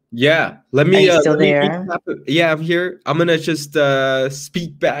 Yeah, let me. Are you still there? Yeah, I'm here. I'm gonna just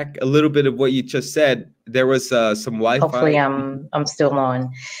speak back a little bit of what you just said. There was some Wi-Fi. Hopefully, I'm still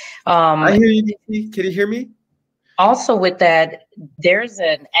on. I hear you. Can you hear me? Also, with that, there's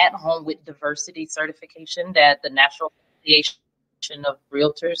an at-home with diversity certification that the National Association of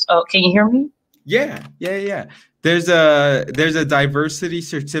Realtors. Oh, can you hear me? Yeah. There's a diversity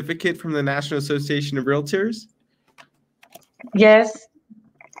certificate from the National Association of Realtors. Yes.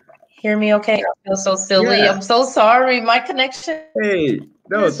 Hear me okay? I feel so silly. Yeah. I'm so sorry. My connection. Hey,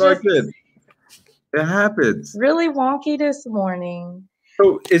 no, it's all good. It happens. Really wonky this morning.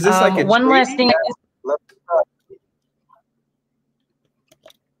 So is this like one last thing?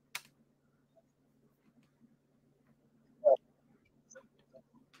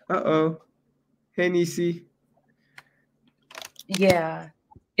 Uh-oh. Hey, Nisi. Yeah.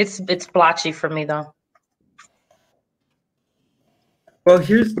 It's blotchy for me though. Well,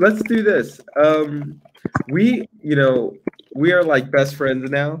 let's do this. We are like best friends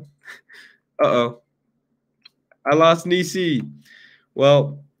now. Uh-oh. I lost Nisi.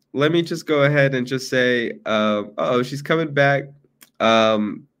 Well, let me just go ahead and just say, she's coming back.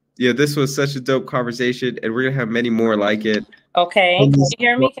 This was such a dope conversation, and we're gonna have many more like it. Okay. Can you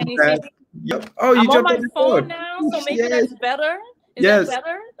hear me? Can you see me? Yep. Oh, you jumped on my phone now, so maybe that's better. Is that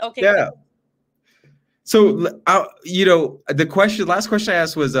better? Okay. Yeah. So, the last question I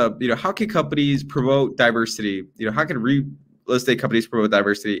asked was, how can companies promote diversity? How can real estate companies promote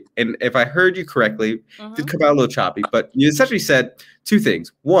diversity? And if I heard you correctly, it did come out a little choppy, but you essentially said two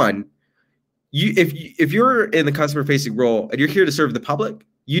things. One, if you're in the customer facing role and you're here to serve the public,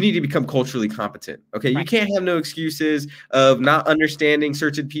 you need to become culturally competent. Okay. Right. You can't have no excuses of not understanding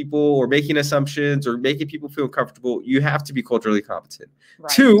certain people or making assumptions or making people feel comfortable. You have to be culturally competent.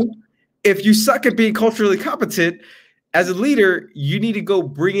 Right. Two, if you suck at being culturally competent as a leader, you need to go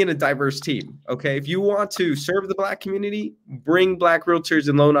bring in a diverse team. Okay. If you want to serve the Black community, bring Black realtors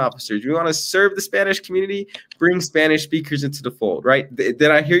and loan officers. If you want to serve the Spanish community, bring Spanish speakers into the fold. Right. Did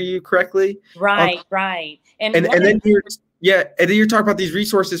I hear you correctly? Right. Right. And then you're talking about these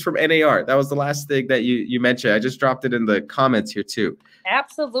resources from NAR. That was the last thing that you mentioned. I just dropped it in the comments here too.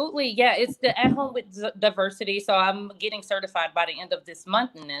 Absolutely. Yeah, it's the at-home with diversity. So I'm getting certified by the end of this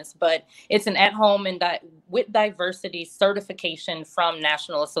month in this, but it's an at-home and with diversity certification from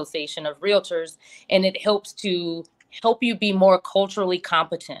National Association of Realtors. And it helps to help you be more culturally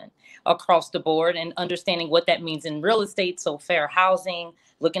competent across the board and understanding what that means in real estate. So fair housing,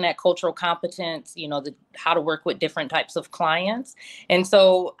 looking at cultural competence, how to work with different types of clients. And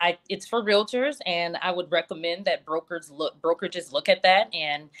so it's for realtors, and I would recommend that brokerages look at that.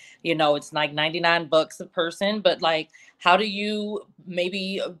 And, it's like $99 a person, but like, how do you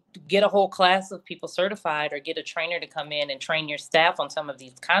maybe get a whole class of people certified or get a trainer to come in and train your staff on some of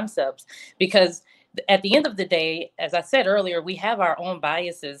these concepts? Because at the end of the day, as I said earlier, we have our own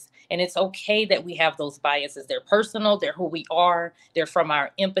biases, and it's okay that we have those biases. They're personal, they're who we are, they're from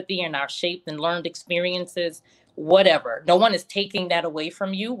our empathy and our shaped and learned experiences, whatever. No one is taking that away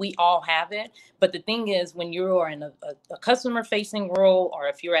from you. We all have it. But the thing is, when you are in a customer facing role, or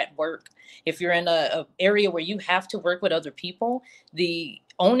if you're at work, if you're in a area where you have to work with other people, the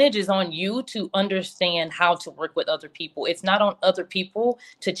onus is on you to understand how to work with other people. It's not on other people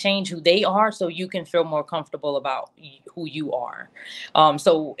to change who they are so you can feel more comfortable about who you are.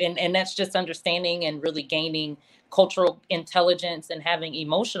 And that's just understanding and really gaining cultural intelligence and having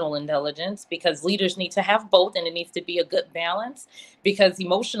emotional intelligence, because leaders need to have both, and it needs to be a good balance, because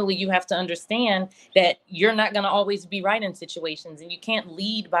emotionally you have to understand that you're not going to always be right in situations, and you can't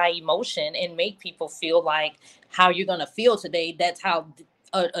lead by emotion and make people feel like how you're going to feel today, that's how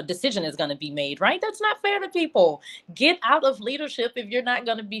a decision is going to be made, right? That's not fair to people. Get out of leadership if you're not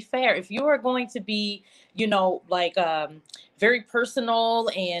going to be fair. If you are going to be, very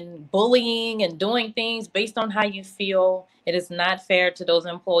personal and bullying and doing things based on how you feel, it is not fair to those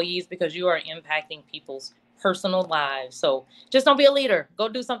employees, because you are impacting people's personal lives. So just don't be a leader. Go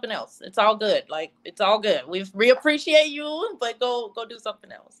do something else. It's all good. Like, it's all good. We appreciate you, but go do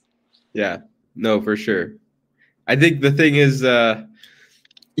something else. Yeah, no, for sure. I think the thing is,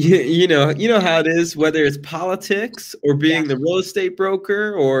 you know how it is, whether it's politics or being the real estate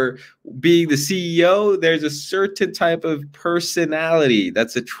broker or being the CEO, there's a certain type of personality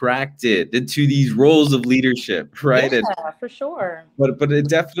that's attracted into these roles of leadership, right? Yeah, for sure. But it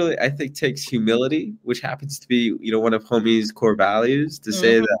definitely, I think, takes humility, which happens to be, one of Homie's core values, to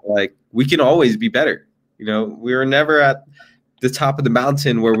say that, like, we can always be better. We're never at the top of the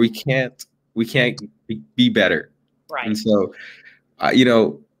mountain where we can't be better. Right. And so,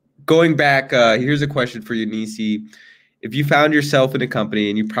 going back, here's a question for you, Nisi. If you found yourself in a company,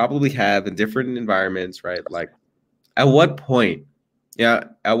 and you probably have in different environments, right? Like, at what point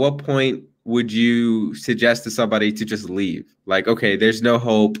would you suggest to somebody to just leave? Like, okay, there's no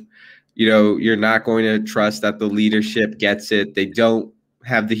hope. You're not going to trust that the leadership gets it. They don't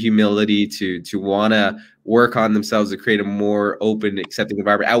have the humility to want to work on themselves to create a more open, accepting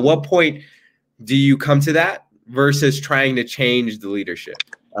environment. At what point do you come to that versus trying to change the leadership?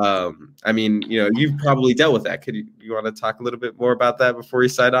 I mean, you've probably dealt with that. You want to talk a little bit more about that before you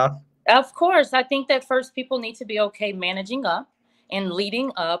sign off? Of course. I think that first, people need to be okay managing up and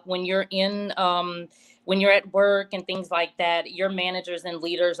leading up when you're when you're at work and things like that. Your managers and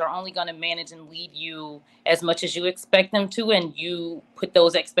leaders are only going to manage and lead you as much as you expect them to, and you put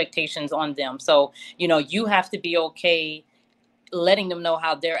those expectations on them. So, you have to be okay letting them know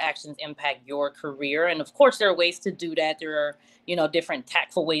how their actions impact your career. And of course, there are ways to do that. There are, different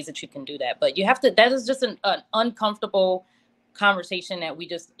tactful ways that you can do that. But that is just an uncomfortable conversation that we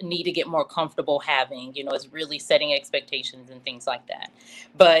just need to get more comfortable having, is really setting expectations and things like that.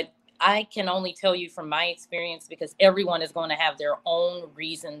 But I can only tell you from my experience, because everyone is going to have their own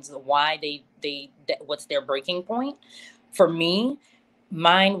reasons why what's their breaking point. For me,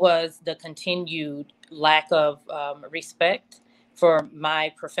 mine was the continued lack of respect for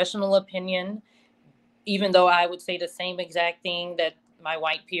my professional opinion, even though I would say the same exact thing that my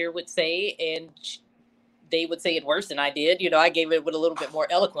white peer would say, and they would say it worse than I did. I gave it with a little bit more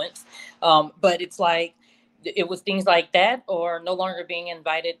eloquence. But it's like, it was things like that, or no longer being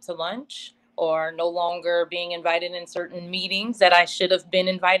invited to lunch, or no longer being invited in certain meetings that I should have been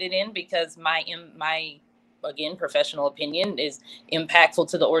invited in, because my again, professional opinion is impactful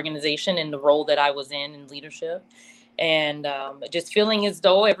to the organization and the role that I was in leadership. And just feeling as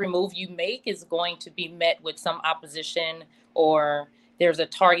though every move you make is going to be met with some opposition, or there's a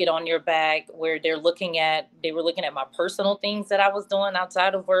target on your back, where they were looking at my personal things that I was doing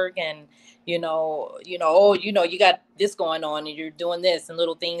outside of work, and you got this going on and you're doing this, and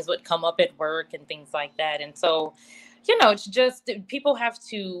little things would come up at work and things like that. And so, it's just, people have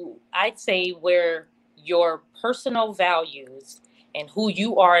to, I'd say, where your personal values and who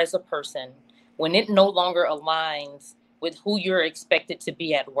you are as a person, when it no longer aligns with who you're expected to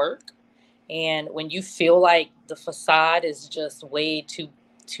be at work, and when you feel like the facade is just way too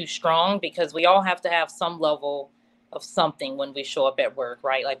strong, because we all have to have some level of something when we show up at work,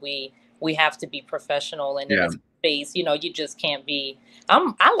 right? Like, we have to be professional, and space, you know, you just can't be.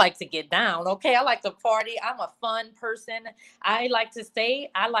 I like to get down. Okay. I like to party. I'm a fun person. I like to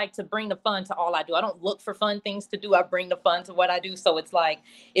say, I like to bring the fun to all I do. I don't look for fun things to do. I bring the fun to what I do. So it's like,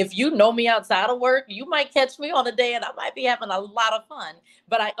 if you know me outside of work, you might catch me on a day and I might be having a lot of fun.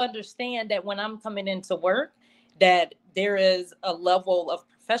 But I understand that when I'm coming into work, that there is a level of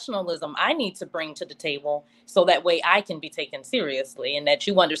professionalism I need to bring to the table so that way I can be taken seriously, and that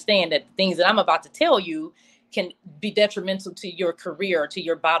you understand that the things that I'm about to tell you can be detrimental to your career, to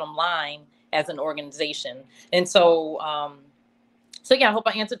your bottom line as an organization. And so, so yeah, I hope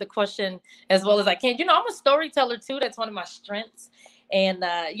I answered the question as well as I can. You know, I'm a storyteller too. That's one of my strengths. And,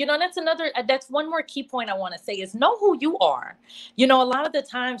 you know, that's one more key point I want to say is know who you are. You know, a lot of the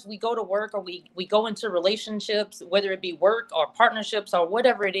times we go to work or we go into relationships, whether it be work or partnerships or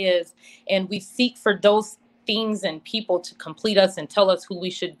whatever it is, and we seek for those things and people to complete us and tell us who we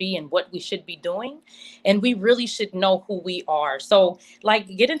should be and what we should be doing. And we really should know who we are. So like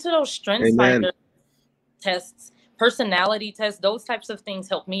get into those strengths finder tests, personality tests, those types of things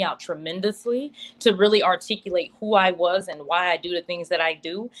help me out tremendously to really articulate who I was and why I do the things that I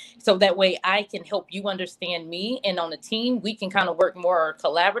do. So that way I can help you understand me, and on the team, we can kind of work more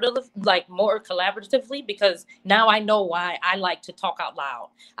collaboratively, because now I know why I like to talk out loud.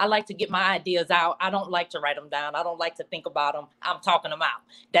 I like to get my ideas out. I don't like to write them down. I don't like to think about them. I'm talking them out.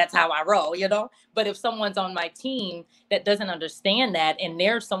 That's how I roll, you know? But if someone's on my team that doesn't understand that, and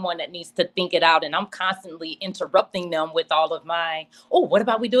there's someone that needs to think it out, and I'm constantly interrupting them with all of my, oh, what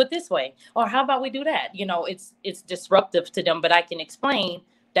about we do it this way? Or how about we do that? You know, it's disruptive to them, but I can explain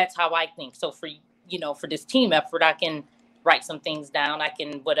that's how I think. So for, you know, for this team effort, I can write some things down, I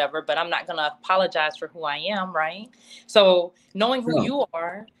can whatever, but I'm not going to apologize for who I am, right? So knowing who you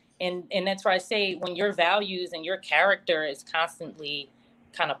are, and that's why I say when your values and your character is constantly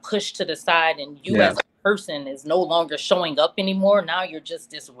kind of pushed to the side, and you as a person is no longer showing up anymore, now you're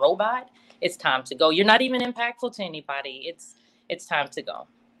just this robot, it's time to go. You're not even impactful to anybody. It's time to go.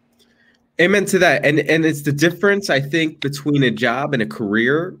 Amen to that. And it's the difference, I think, between a job and a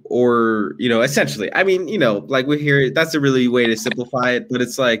career, or, you know, essentially, I mean, you know, like we hear, that's a really way to simplify it, but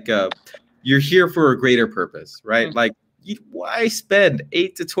it's like you're here for a greater purpose, right? Mm-hmm. Like, why spend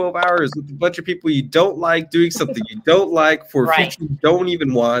 8 to 12 hours with a bunch of people you don't like, doing something you don't like for a future you don't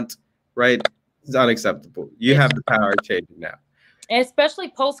even want, right? It's unacceptable. You have the power of changing now. And especially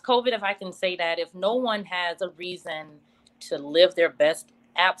post-COVID, if I can say that, if no one has a reason to live their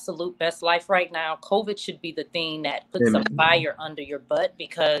absolute best life right now, COVID should be the thing that puts a fire under your butt,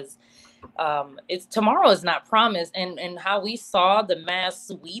 because tomorrow is not promised. And how we saw the mass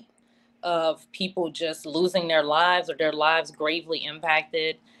sweep of people just losing their lives, or their lives gravely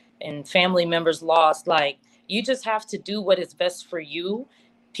impacted, and family members lost, like, you just have to do what is best for you.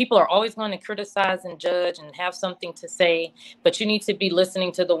 People are always going to criticize and judge and have something to say, but you need to be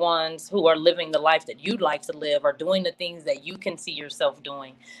listening to the ones who are living the life that you'd like to live, or doing the things that you can see yourself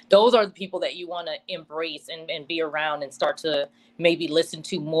doing. Those are the people that you want to embrace and be around, and start to maybe listen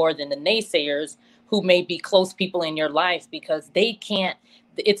to more than the naysayers, who may be close people in your life, because they can't,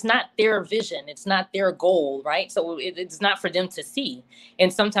 it's not their vision, it's not their goal, right? So it's not for them to see.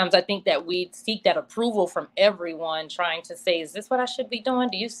 And sometimes I think that we seek that approval from everyone, trying to say, is this what I should be doing?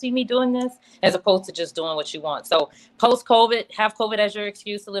 Do you see me doing this? As opposed to just doing what you want. So post-COVID, have COVID as your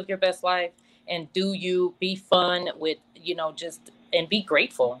excuse to live your best life, and be fun with, you know, just, and be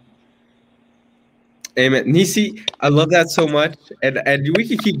grateful. Amen. Nisi, I love that so much. And we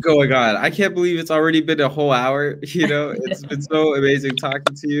can keep going on. I can't believe it's already been a whole hour. You know, it's been so amazing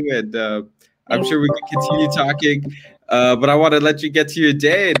talking to you. And I'm sure we can continue talking. But I want to let you get to your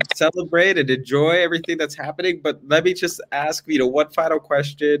day and celebrate and enjoy everything that's happening. But let me just ask, you know, one final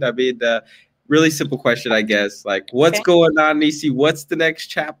question. I mean, really simple question, I guess. Like, what's going on, Nisi? What's the next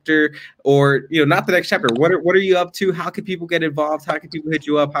chapter? Or, you know, not the next chapter. What are you up to? How can people get involved? How can people hit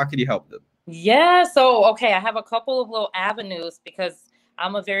you up? How can you help them? Yeah. So, okay, I have a couple of little avenues, because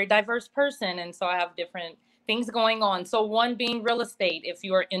I'm a very diverse person. And so I have different things going on. So one being real estate, if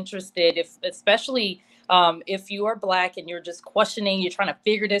you are interested, especially if you are Black and you're just questioning, you're trying to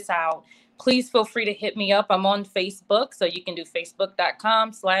figure this out, please feel free to hit me up. I'm on Facebook. So you can do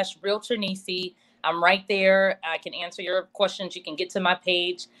facebook.com/RealtorNisi. I'm right there. I can answer your questions. You can get to my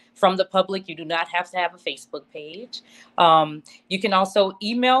page from the public. You do not have to have a Facebook page. You can also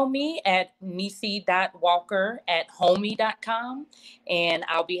email me at nisi.walker@homey.com, and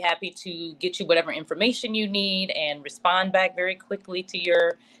I'll be happy to get you whatever information you need and respond back very quickly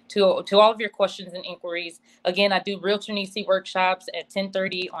to all of your questions and inquiries. Again, I do Realtor Nisi workshops at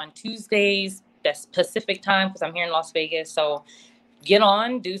 10:30 on Tuesdays. That's Pacific time, because I'm here in Las Vegas. So get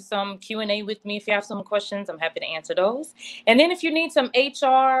on, do some Q&A with me. If you have some questions, I'm happy to answer those. And then if you need some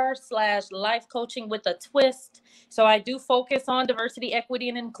HR/life coaching with a twist, so I do focus on diversity, equity,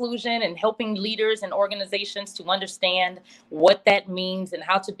 and inclusion and helping leaders and organizations to understand what that means and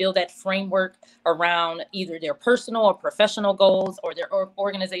how to build that framework around either their personal or professional goals or their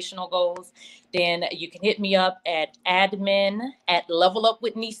organizational goals. Then you can hit me up at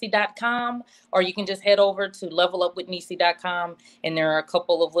admin@levelupwithnisi.com, or you can just head over to levelupwithnisi.com, and there are a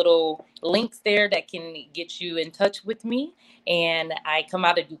couple of little links there that can get you in touch with me. And I come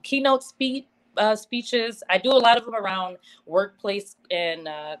out and do keynote speeches. I do a lot of them around workplace and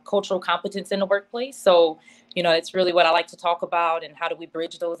cultural competence in the workplace. So, it's really what I like to talk about, and how do we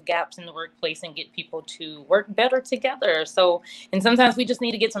bridge those gaps in the workplace and get people to work better together. So, and sometimes we just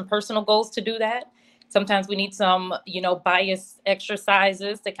need to get some personal goals to do that. Sometimes we need some, bias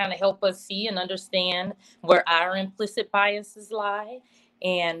exercises to kind of help us see and understand where our implicit biases lie.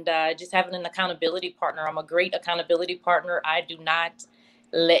 And just having an accountability partner. I'm a great accountability partner. I do not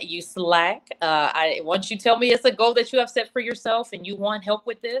let you slack. Once you tell me it's a goal that you have set for yourself and you want help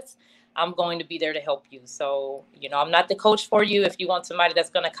with this, I'm going to be there to help you. So, I'm not the coach for you if you want somebody that's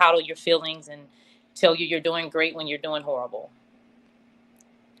going to coddle your feelings and tell you you're doing great when you're doing horrible.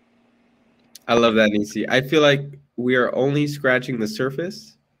 I love that, Nisi. I feel like we are only scratching the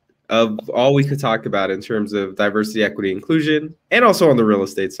surface of all we could talk about in terms of diversity, equity, inclusion, and also on the real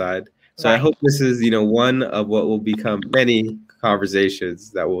estate side. So right. I hope this is, one of what will become many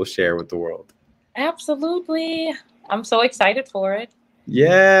conversations that we'll share with the world. Absolutely. I'm so excited for it.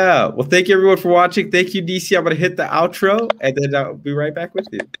 Yeah. Well, thank you everyone for watching. Thank you, DC. I'm going to hit the outro and then I'll be right back with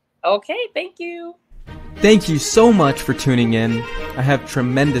you. Okay. Thank you. Thank you so much for tuning in. I have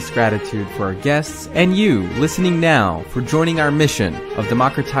tremendous gratitude for our guests and you listening now for joining our mission of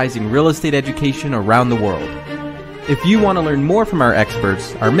democratizing real estate education around the world. If you want to learn more from our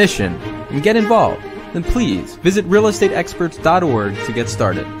experts, our mission, and get involved, then please visit realestateexperts.org to get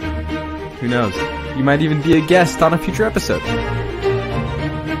started. Who knows? You might even be a guest on a future episode.